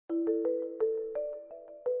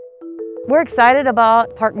We're excited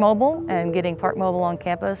about ParkMobile and getting ParkMobile on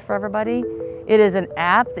campus for everybody. It is an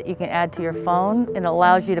app that you can add to your phone. It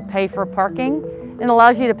allows you to pay for parking and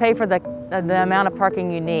allows you to pay for the amount of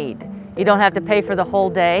parking you need. You don't have to pay for the whole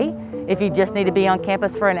day. If you just need to be on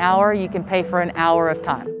campus for an hour, you can pay for an hour of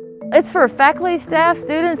time. It's for faculty, staff,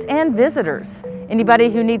 students, and visitors. Anybody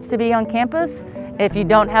who needs to be on campus. If you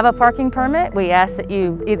don't have a parking permit, we ask that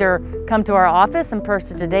you either come to our office and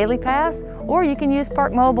purchase a daily pass, or you can use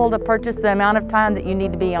ParkMobile to purchase the amount of time that you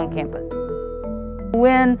need to be on campus.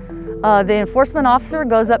 When the enforcement officer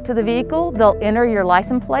goes up to the vehicle, they'll enter your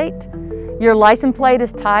license plate. Your license plate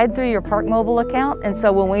is tied through your ParkMobile account, and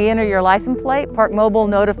so when we enter your license plate, ParkMobile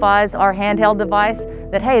notifies our handheld device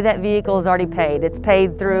that, hey, that vehicle is already paid. It's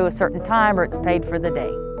paid through a certain time or it's paid for the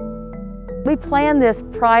day. We planned this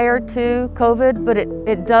prior to COVID, but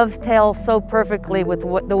it dovetails so perfectly with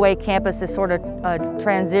the way campus is sort of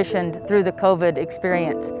transitioned through the COVID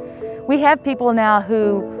experience. We have people now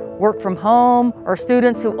who work from home or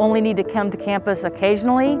students who only need to come to campus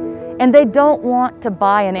occasionally, and they don't want to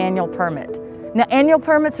buy an annual permit. Now, annual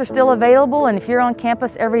permits are still available, and if you're on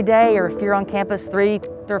campus every day or if you're on campus 3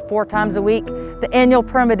 or 4 times a week, the annual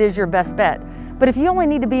permit is your best bet. But if you only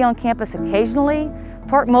need to be on campus occasionally,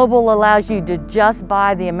 ParkMobile allows you to just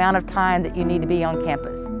buy the amount of time that you need to be on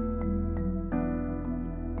campus.